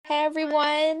Hey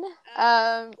everyone,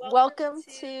 welcome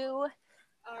to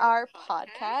our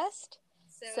podcast.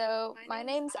 So my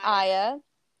name's Aya,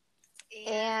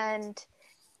 and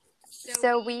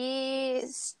me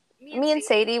and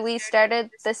Sadie, we started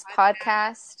this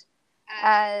podcast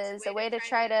as a way to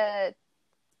try to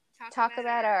talk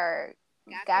about our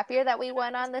gap year that we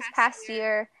went on this past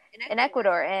year in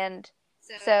Ecuador. And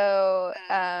so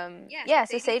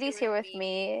Sadie's here with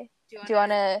me. Do you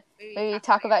want to maybe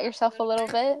talk about yourself a little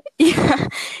bit?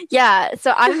 Yeah.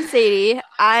 So I'm Sadie.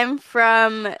 I'm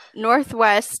from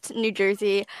Northwest New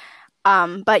Jersey.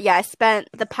 But yeah, I spent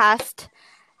the past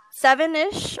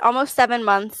almost 7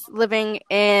 months living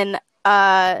in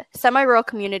a semi-rural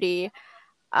community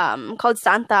called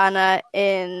Santa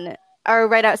Ana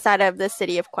right outside of the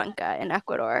city of Cuenca in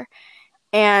Ecuador.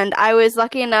 And I was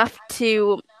lucky enough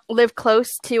to live close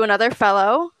to another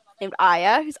fellow named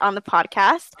Aya, who's on the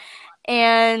podcast.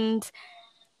 And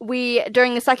we,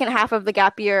 during the second half of the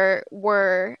gap year,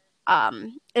 were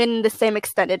in the same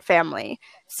extended family.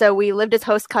 So we lived as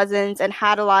host cousins and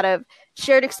had a lot of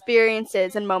shared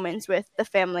experiences and moments with the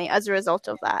family as a result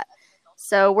of that.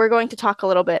 So we're going to talk a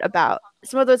little bit about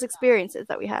some of those experiences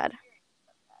that we had.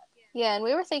 Yeah, and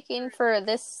we were thinking for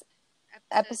this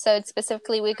episode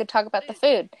specifically, we could talk about the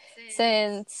food,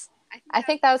 since I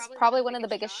think that was probably one of the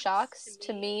biggest shocks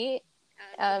to me.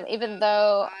 Even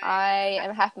though I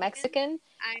am half Mexican,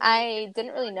 I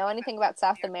didn't really know anything about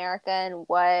South America and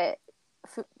what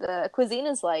the cuisine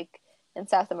is like in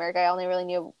South America. I only really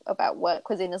knew about what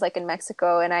cuisine is like in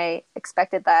Mexico, and I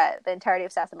expected that the entirety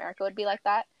of South America would be like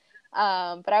that.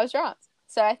 But I was wrong.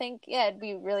 So I think, yeah, it'd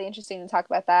be really interesting to talk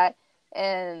about that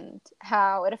and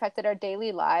how it affected our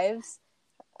daily lives,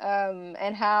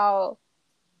 and how,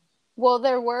 well,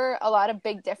 there were a lot of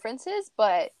big differences,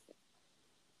 but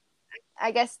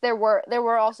I guess there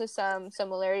were also some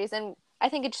similarities, and I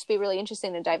think it'd just be really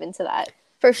interesting to dive into that.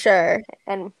 For sure.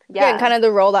 And and kind of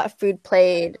the role that food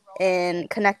played in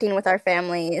connecting with our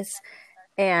families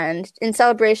and in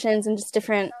celebrations, and just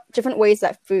different ways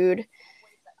that food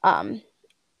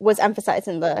was emphasized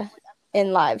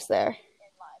in lives there.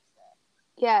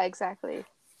 Yeah, exactly.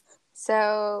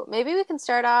 So maybe we can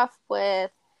start off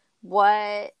with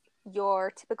what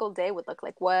your typical day would look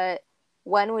like.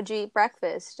 When would you eat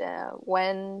breakfast?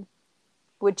 When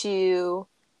would you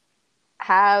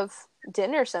have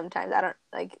dinner sometimes? I don't,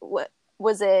 like, what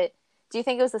was it? Do you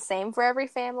think it was the same for every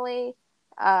family?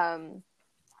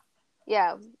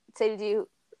 Yeah. Sadie, do you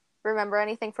remember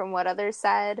anything from what others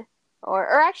said?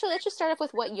 Or actually, let's just start off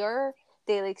with what your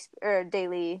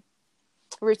daily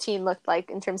routine looked like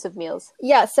in terms of meals.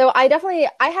 Yeah, so I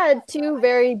had two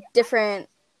very different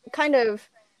kind of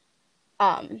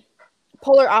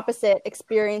polar opposite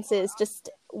experiences just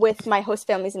with my host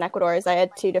families in Ecuador, as I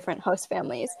had two different host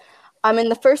families. In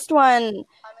the first one,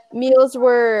 meals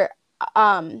were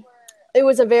it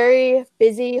was a very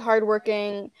busy,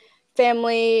 hardworking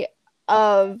family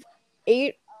of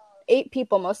eight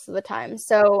people most of the time.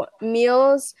 So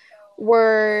meals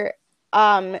were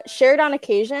shared on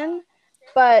occasion,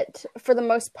 but for the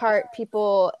most part,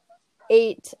 people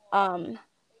ate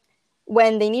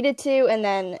when they needed to and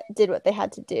then did what they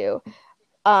had to do.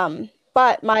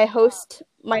 But my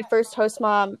first host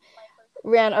mom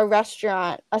ran a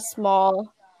restaurant, a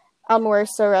small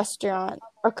almuerzo restaurant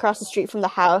across the street from the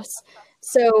house.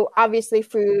 So obviously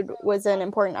food was an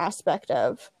important aspect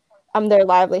of their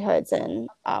livelihoods and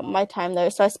my time there.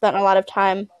 So I spent a lot of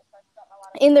time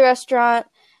in the restaurant,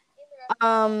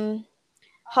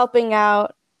 helping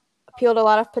out, peeled a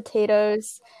lot of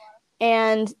potatoes.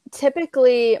 And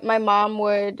typically my mom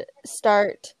would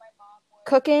start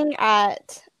cooking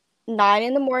at 9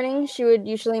 in the morning. She would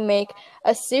usually make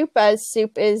a soup, as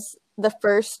soup is the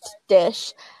first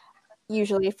dish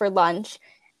usually for lunch.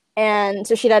 And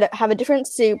so she'd have a different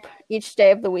soup each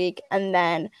day of the week, and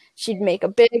then she'd make a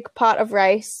big pot of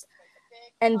rice,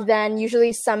 and then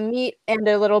usually some meat and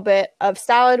a little bit of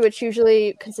salad, which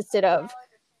usually consisted of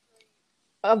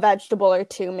a vegetable or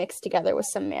two mixed together with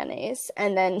some mayonnaise.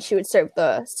 And then she would serve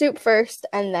the soup first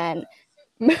and then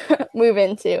move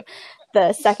into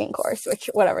the second course, which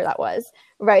whatever that was,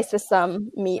 rice with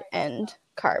some meat and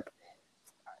carb.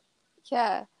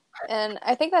 Yeah. And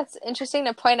I think that's interesting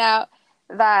to point out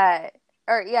that,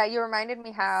 you reminded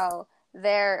me how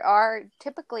there are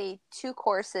typically 2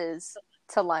 courses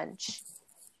to lunch.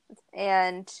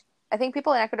 And I think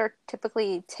people in Ecuador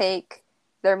typically take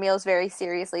their meals very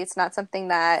seriously. It's not something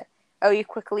that, you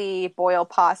quickly boil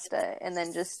pasta and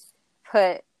then just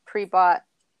put pre-bought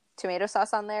tomato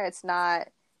sauce on there. It's not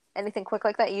anything quick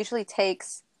like that. It usually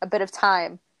takes a bit of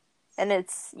time. And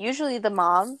it's usually the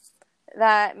mom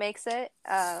that makes it.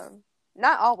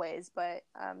 not always, but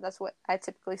that's what I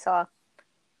typically saw.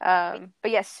 But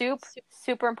yeah, soup,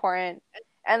 super important.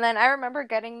 And then I remember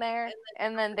getting there,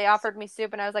 and then they offered me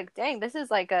soup, and I was like, dang, this is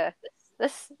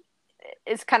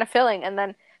kind of filling. And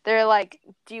then they're like,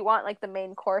 do you want like the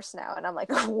main course now? And I'm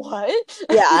like, what?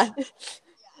 Yeah.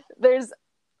 There's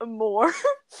more.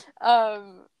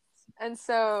 um, and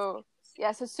so,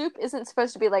 yeah, so soup isn't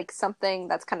supposed to be like something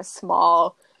that's kind of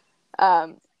small.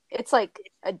 It's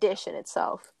like a dish in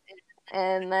itself.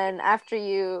 And then after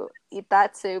you eat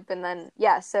that soup, and then,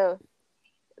 yeah, so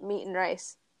meat and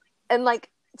rice. And like,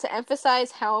 to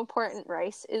emphasize how important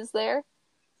rice is there,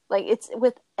 like, it's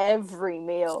with every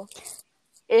meal.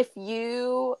 If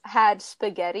you had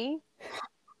spaghetti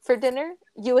for dinner,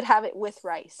 you would have it with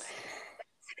rice.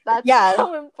 That's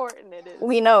how important it is.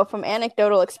 We know from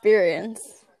anecdotal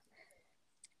experience.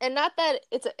 And not that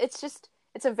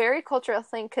it's a very cultural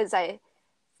thing, because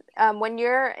when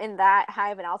you're in that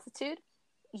high of an altitude,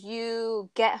 you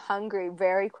get hungry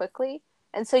very quickly,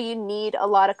 and so you need a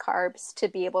lot of carbs to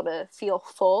be able to feel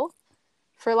full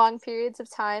for long periods of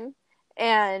time.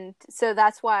 And so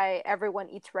that's why everyone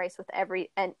eats rice with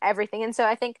everything. And so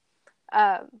I think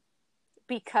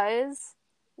because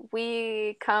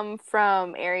we come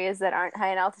from areas that aren't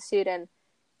high in altitude, and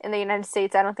in the United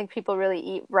States, I don't think people really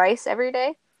eat rice every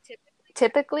day.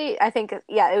 Typically, I think,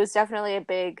 yeah, it was definitely a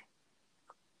big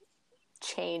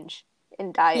change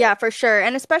in diet. Yeah, for sure.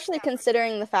 And especially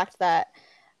considering the fact that,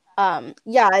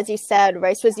 as you said,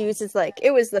 rice was used as like,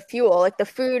 it was the fuel. Like the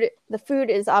food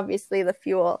is obviously the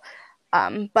fuel.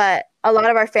 But a lot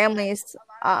of our families,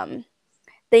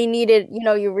 they needed,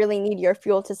 you really need your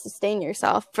fuel to sustain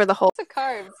yourself for the whole. Lots of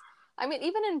carbs. I mean,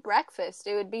 even in breakfast,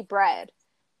 it would be bread.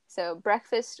 So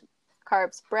breakfast,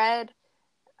 carbs, bread.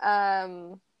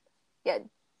 Yeah,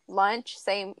 lunch,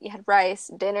 same. You had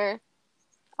rice. Dinner,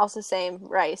 also same,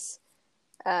 rice.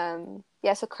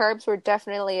 Yeah, so carbs were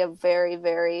definitely a very,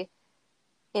 very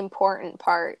important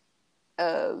part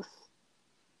of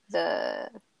the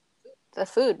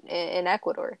food in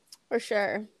Ecuador. For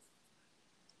sure.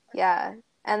 Yeah.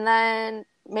 And then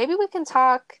maybe we can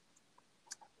talk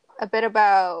a bit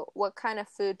about what kind of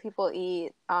food people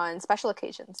eat on special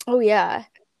occasions. Oh, yeah.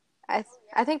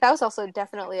 I think that was also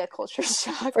definitely a culture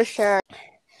shock. For sure.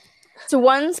 So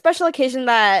one special occasion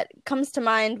that comes to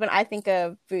mind when I think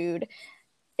of food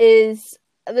is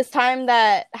this time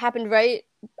that happened right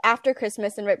after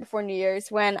Christmas and right before New Year's,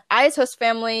 when Aya's host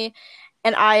family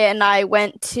and I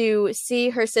went to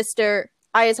see her sister,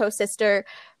 Aya's host sister,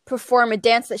 perform a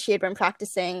dance that she had been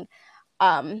practicing,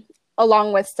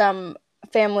 along with some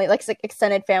family, like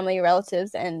extended family,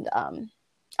 relatives, and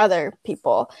other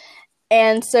people.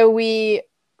 And so we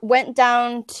went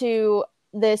down to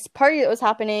this party that was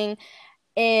happening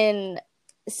in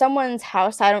someone's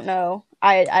house. I don't know.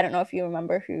 I don't know if you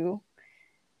remember who.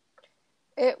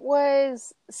 It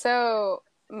was, so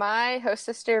my host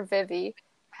sister Vivi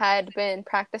had been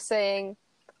practicing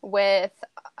with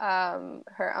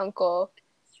her uncle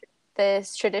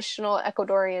this traditional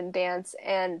Ecuadorian dance,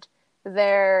 and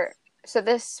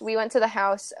we went to the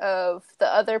house of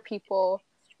the other people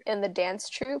in the dance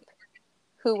troupe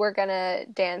who were gonna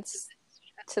dance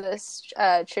to this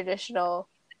traditional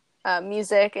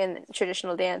music and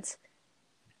traditional dance.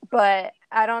 But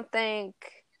I don't think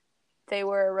they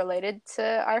were related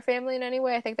to our family in any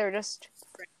way. I think they were just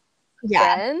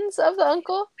friends of the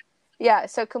uncle. Yeah,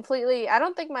 so completely. I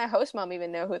don't think my host mom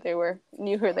even knew who they were.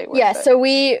 Yeah, so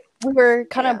we were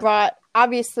kind of brought.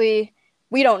 Obviously,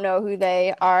 we don't know who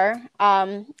they are,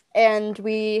 and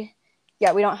we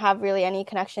don't have really any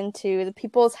connection to the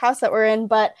people's house that we're in.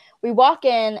 But we walk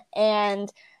in,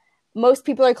 and most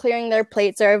people are clearing their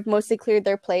plates, or have mostly cleared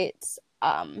their plates,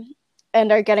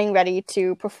 and are getting ready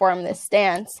to perform this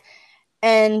dance.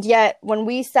 And yet, when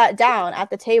we sat down at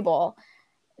the table,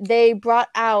 they brought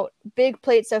out big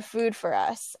plates of food for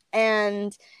us.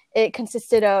 And it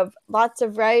consisted of lots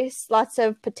of rice, lots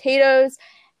of potatoes,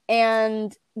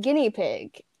 and guinea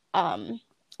pig.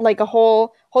 Like a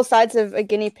whole sides of a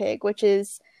guinea pig, which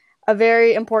is a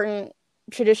very important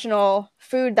traditional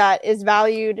food that is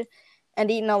valued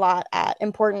and eaten a lot at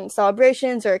important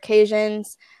celebrations or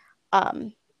occasions,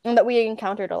 and that we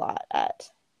encountered a lot at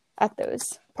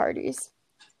those parties.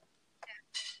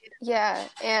 Yeah,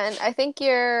 and I think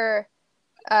your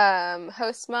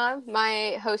host mom,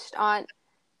 my host aunt,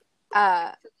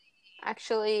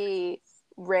 actually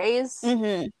raised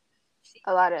a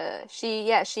lot of.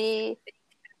 She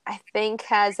I think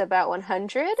has about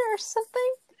 100 or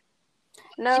something.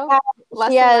 No, less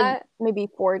than that. Maybe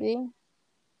 40.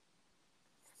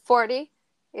 40,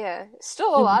 yeah,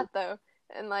 still a lot though.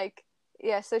 And like,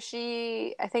 yeah, so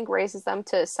she, I think, raises them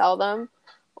to sell them,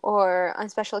 or on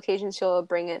special occasions she'll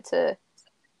bring it to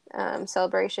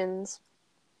celebrations.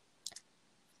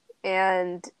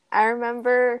 And I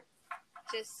remember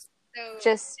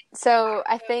so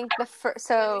I think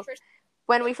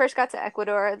when we first got to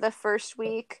Ecuador, the first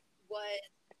week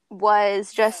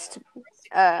was just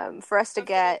for us to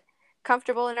get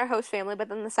comfortable in our host family, but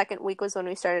then the second week was when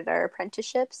we started our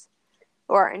apprenticeships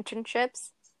or our internships.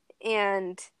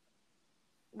 And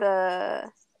I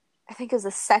think it was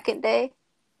the second day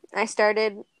I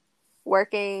started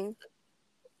working,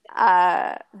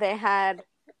 they had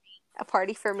a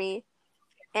party for me,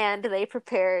 and they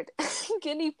prepared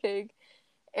guinea pig,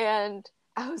 and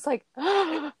I was like,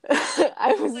 I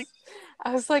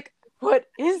was like, what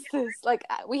is this? Like,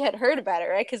 we had heard about it,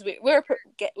 right? Because we were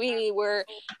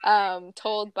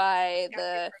told by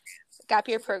the gap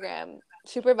year program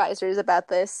supervisors about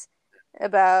this,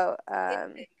 about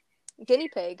guinea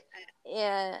pig,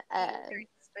 and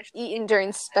eaten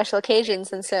during special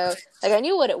occasions. And so, like, I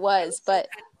knew what it was, but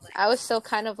I was still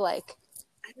kind of like,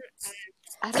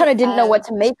 kind of didn't know what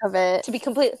to make of it. To be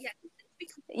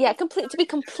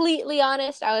completely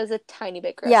honest, I was a tiny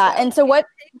bit grossed Yeah, out. and so what?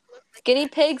 Guinea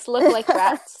pigs look like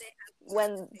rats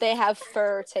when they have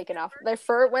fur taken off.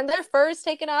 When their fur is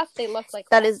taken off, they look like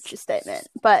that rats. is a statement.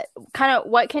 But kind of,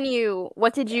 what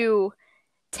did you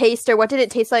taste, or what did it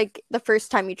taste like the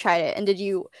first time you tried it? And did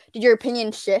your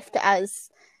opinion shift as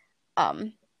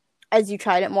you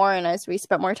tried it more and as we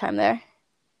spent more time there?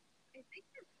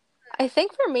 I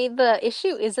think for me, the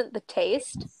issue isn't the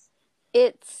taste.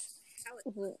 It's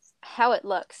how it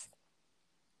looks.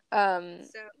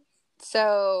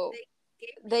 So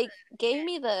they gave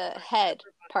me the head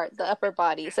part, the upper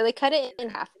body. So they cut it in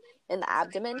half in the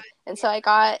abdomen. And so I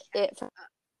got it from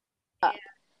up.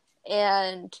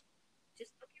 And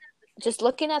just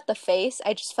looking at the face,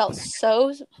 I just felt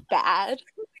so bad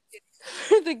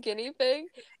for the guinea pig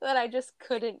that I just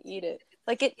couldn't eat it.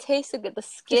 Like, it tasted good. The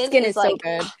skin is like so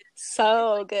good.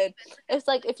 So good. It's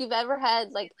like if you've ever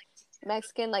had like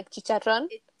Mexican like chicharrón,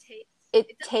 it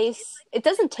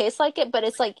doesn't taste like it, but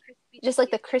it's like just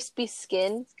like the crispy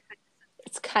skin.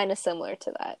 It's kind of similar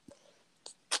to that.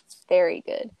 Very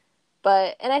good.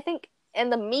 And I think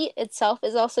the meat itself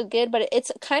is also good, but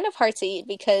it's kind of hard to eat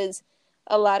because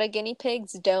a lot of guinea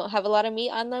pigs don't have a lot of meat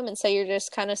on them, and so you're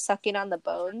just kind of sucking on the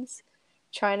bones,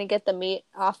 trying to get the meat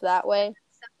off that way.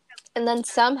 And then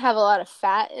some have a lot of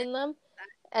fat in them,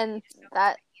 and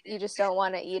that you just don't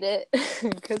want to eat it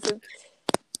because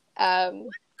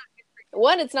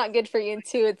one, it's not good for you, and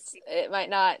two, it might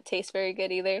not taste very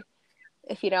good either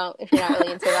if you're not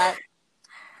really into that.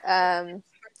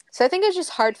 So I think it's just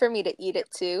hard for me to eat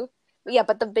it too.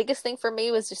 But the biggest thing for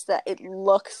me was just that it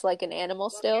looks like an animal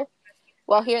still.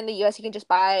 While here in the US, you can just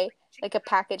buy like a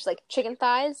package like chicken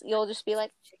thighs. You'll just be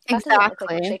like, that doesn't look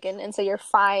like a chicken, and so you're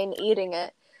fine eating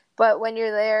it. But when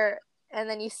you're there and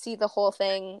then you see the whole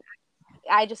thing,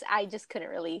 I just couldn't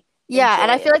really. Yeah, and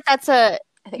I feel like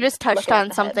you just touched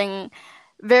on something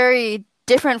very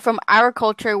different from our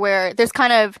culture, where there's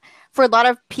kind of, for a lot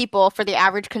of people, for the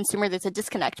average consumer, there's a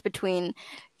disconnect between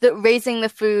raising the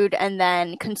food and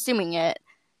then consuming it.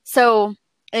 So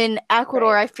in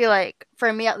Ecuador, right. I feel like,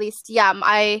 for me at least,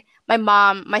 my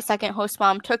mom, my second host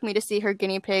mom, took me to see her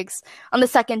guinea pigs on the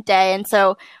second day, and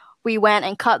so we went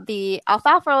and cut the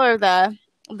alfalfa, or the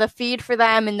feed for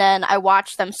them, and then I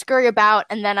watched them scurry about,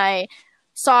 and then I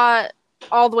saw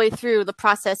all the way through the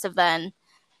process of then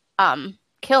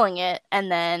killing it,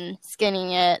 and then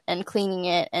skinning it, and cleaning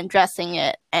it, and dressing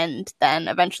it, and then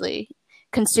eventually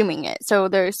consuming it. So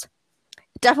there's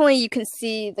definitely, you can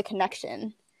see the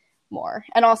connection more,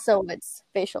 and also its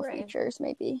facial features,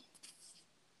 maybe.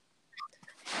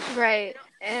 Right,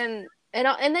 and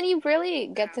then you really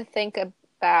get to think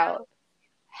about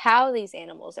how these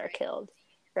animals are killed,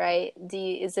 right?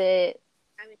 If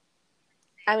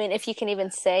you can even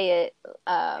say it,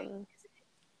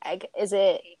 is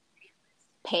it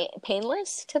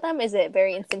painless to them? Is it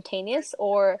very instantaneous,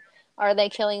 or are they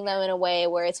killing them in a way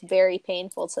where it's very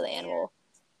painful to the animal?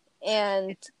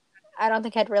 And I don't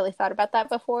think I'd really thought about that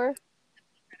before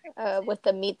with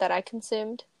the meat that I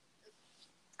consumed.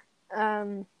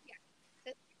 So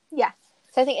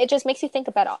I think it just makes you think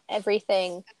about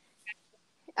everything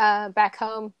back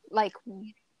home. Like,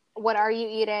 what are you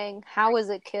eating? How was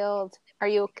it killed? Are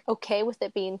you okay with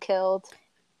it being killed?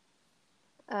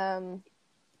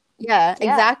 Yeah,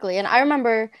 exactly. And I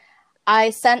remember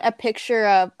I sent a picture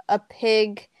of a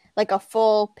pig, like a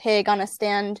full pig on a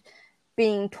stand,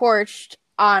 being torched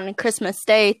on Christmas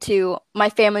Day to my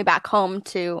family back home,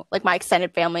 to like my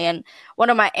extended family, and one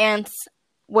of my aunts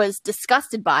was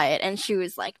disgusted by it, and she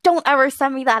was like, "Don't ever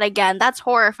send me that again. That's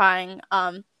horrifying."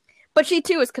 but she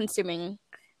too was consuming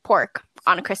pork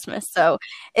on Christmas, so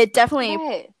it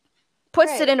definitely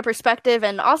puts it into perspective.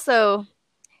 And also,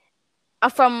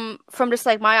 from just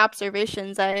like my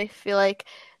observations, I feel like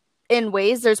in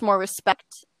ways there's more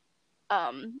respect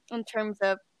in terms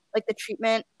of like the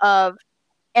treatment of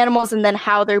animals and then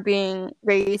how they're being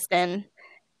raised and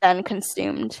then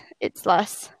consumed. It's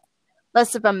less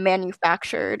of a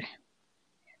manufactured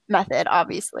method,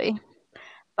 obviously,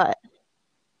 but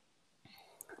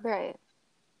Right.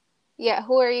 Yeah,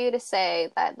 who are you to say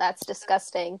that that's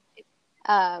disgusting?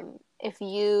 If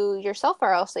you yourself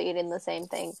are also eating the same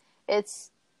thing,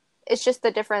 it's just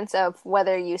the difference of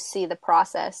whether you see the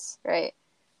process, right,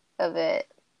 of it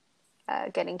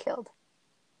getting killed.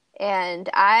 And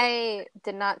I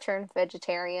did not turn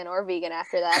vegetarian or vegan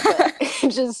after that, but it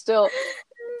just still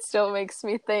makes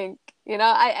me think.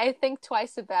 I think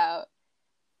twice about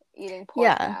eating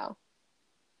pork now.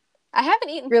 I haven't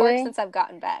eaten pork since I've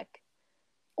gotten back.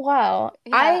 Wow.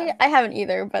 Yeah. I haven't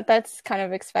either, but that's kind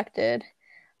of expected.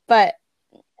 But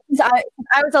I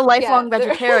was a lifelong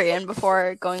vegetarian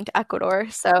before going to Ecuador,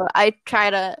 so I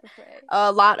tried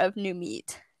a lot of new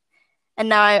meat. And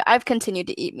now I've continued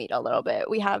to eat meat a little bit.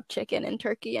 We have chicken and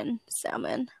turkey and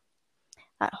salmon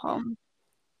at home.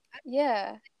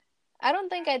 Yeah. I don't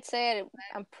think I'd say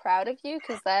I'm proud of you,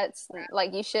 because that's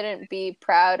like, you shouldn't be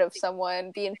proud of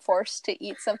someone being forced to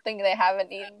eat something they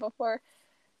haven't eaten before.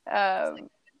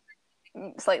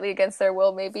 Slightly against their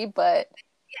will, maybe, but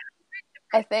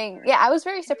I think, I was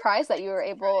very surprised that you were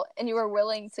able and you were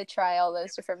willing to try all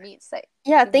those different meats that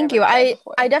thank you. I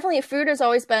definitely, I've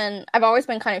always been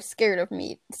kind of scared of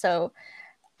meat, so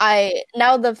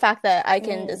now the fact that I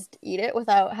can just eat it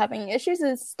without having issues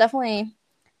is definitely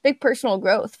big personal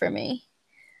growth for me.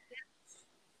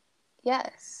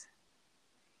 Yes.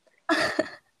 I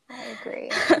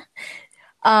agree.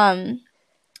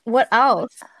 What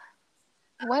else?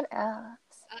 What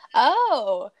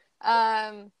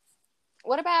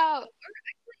about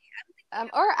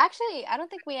or actually, I don't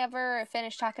think we ever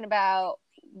finished talking about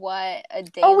what a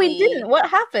daily... Oh, we didn't. What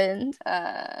happened?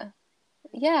 Yeah.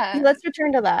 Let's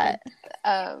return to that.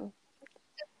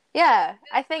 Yeah,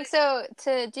 I think so.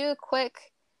 To do a quick,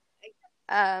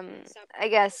 I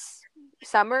guess,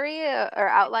 summary or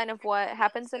outline of what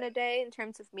happens in a day in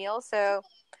terms of meals. So,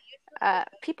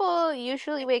 people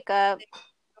usually wake up,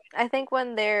 I think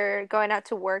when they're going out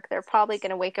to work, they're probably going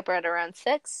to wake up at around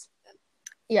 6.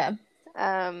 Yeah.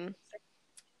 And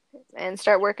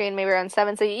start working maybe around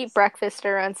 7. So you eat breakfast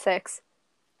around 6.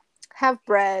 Have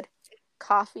bread,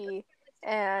 coffee,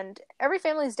 and every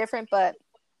family is different, but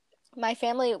my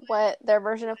family, what their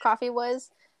version of coffee was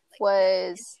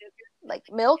like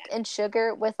milk and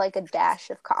sugar with like a dash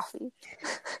of coffee.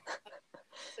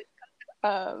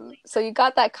 So you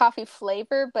got that coffee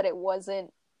flavor, but it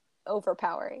wasn't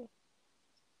overpowering.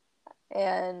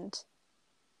 And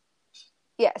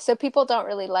yeah, so people don't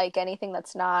really like anything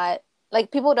that's not,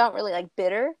 like, people don't really like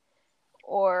bitter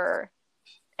or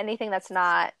anything that's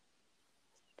not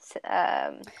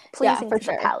pleasing to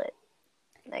the palate,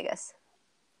 I guess.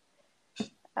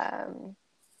 And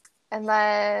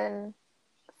then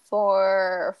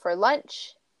for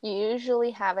lunch, you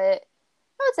usually have it,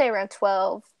 I would say, around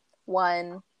 12,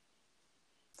 1.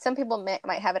 Some people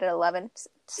might have it at 11,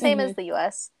 same as the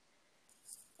US.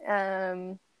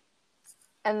 And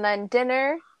then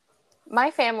dinner,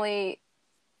 my family,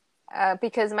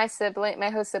 because my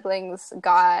host siblings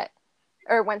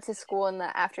went to school in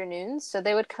the afternoons, so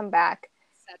they would come back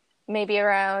maybe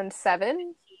around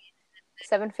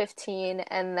 7:15,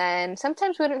 and then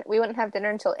sometimes we wouldn't have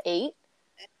dinner until 8.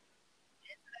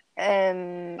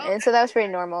 And so that was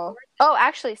pretty normal. Oh,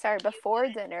 actually, sorry, before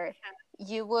dinner,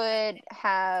 you would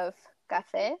have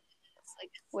café,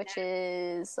 which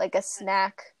is like a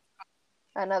snack,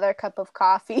 another cup of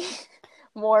coffee,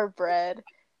 more bread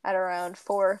at around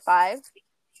 4 or 5,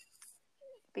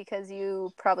 because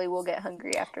you probably will get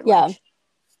hungry after lunch.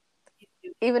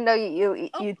 Even though you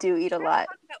do eat a lot.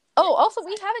 Oh, also,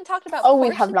 we haven't talked about portion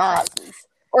we have not. Sizes.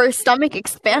 Or stomach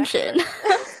expansion.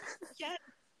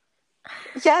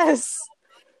 Yes.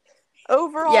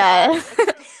 Overall. Yeah.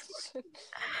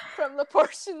 From the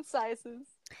portion sizes.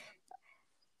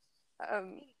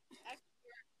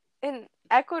 In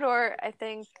Ecuador, I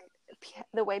think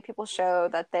the way people show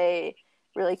that they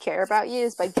really care about you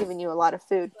is by giving you a lot of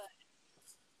food.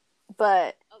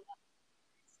 But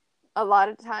a lot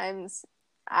of times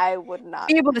I would not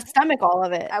be able to stomach all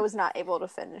of it. I was not able to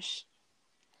finish.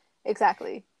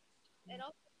 Exactly.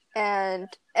 And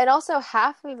also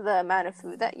half of the amount of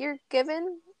food that you're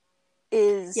given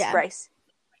is rice.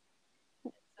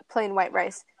 Plain white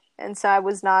rice. And so I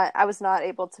was not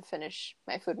able to finish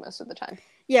my food most of the time.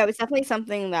 Yeah, it was definitely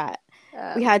something that we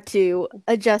Um, had to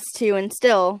adjust to, and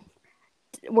still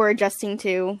we're adjusting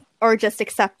to, or just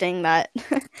accepting that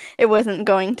it wasn't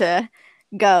going to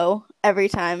go every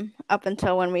time up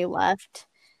until when we left.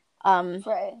 Um,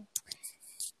 right.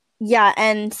 yeah,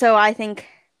 and so I think,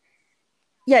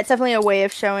 yeah, it's definitely a way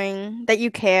of showing that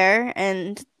you care,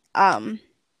 and um,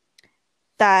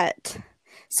 that,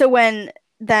 so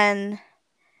then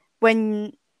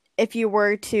when, if you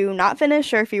were to not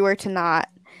finish, or if you were to not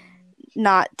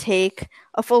take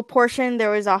a full portion,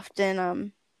 there was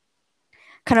often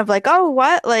kind of like, oh,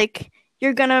 what, like,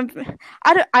 you're gonna,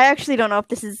 I actually don't know if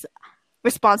this is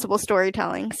responsible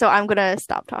storytelling, so I'm gonna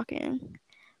stop talking.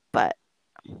 But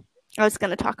I was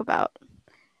gonna talk about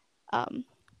um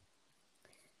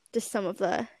just some of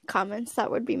the comments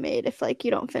that would be made if, like,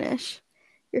 you don't finish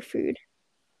your food,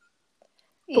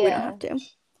 but we don't Yeah. have to.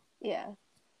 Yeah.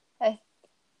 I,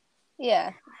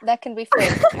 yeah. That can be for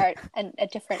a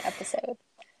different episode.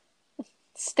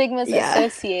 Stigmas Yeah,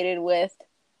 associated with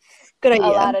good a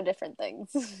idea. lot of different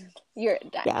things. Your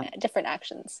Yeah, different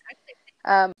actions.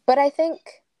 But I think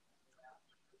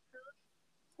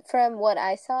from what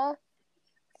I saw,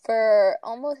 for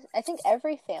almost, I think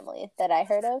every family that I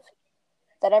heard of,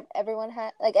 that everyone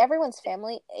had, like everyone's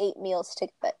family ate meals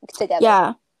together.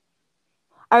 yeah,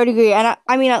 I would agree. And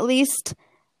I mean, at least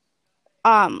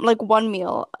like one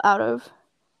meal out of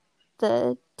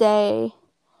the day.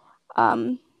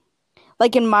 um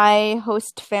like in my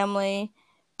host family,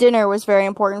 dinner was very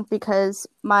important because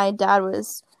my dad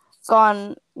was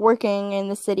gone working in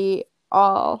the city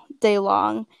all day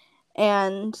long,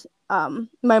 and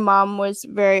my mom was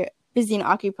very busy and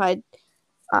occupied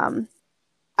um,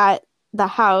 at the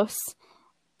house.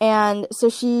 And so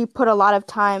she put a lot of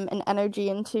time and energy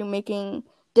into making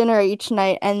dinner each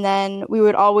night. And then we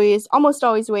would almost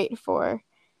always wait for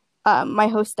my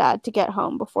host dad to get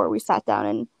home before we sat down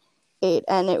and ate.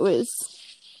 And it was,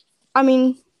 I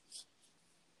mean,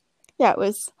 yeah, it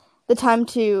was the time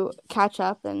to catch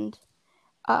up and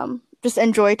just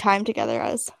enjoy time together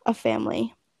as a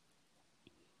family.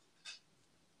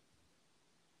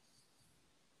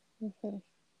 Mm-hmm.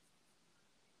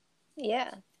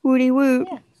 Yeah. Woody woot.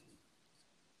 Yeah.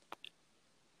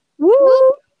 Whoop.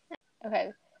 Woo!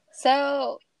 Okay.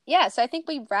 So, yeah, so I think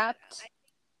we wrapped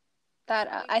that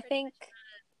up. I think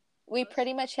we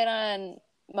pretty much hit on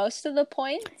most of the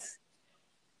points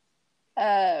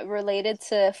related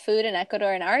to food in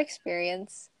Ecuador and our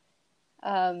experience.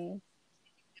 Um,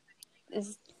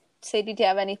 is Sadie, do you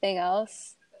have anything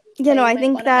else You that know, you I might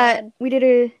think want to that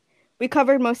add? we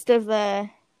covered most of the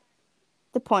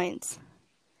points.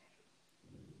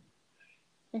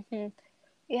 Mm-hmm.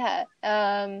 Yeah.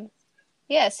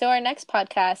 Yeah, so our next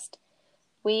podcast,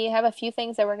 we have a few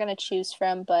things that we're going to choose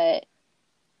from, but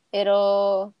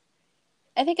it'll,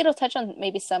 I think it'll touch on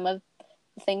maybe some of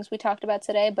the things we talked about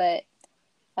today, but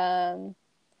um,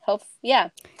 yeah,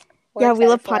 we're Yeah, we excited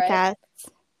love for it. podcasts.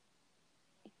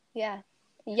 Yeah.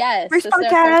 Yes, First this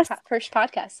is our podcast. first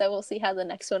podcast, so we'll see how the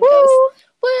next one goes. Woo!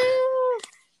 Woo!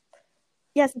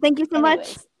 Yes, thank you so much.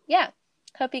 Anyways, yeah.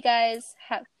 Hope you guys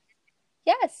have,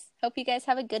 yes, hope you guys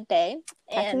have a good day,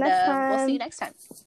 Catch you and next we'll see you time. next time.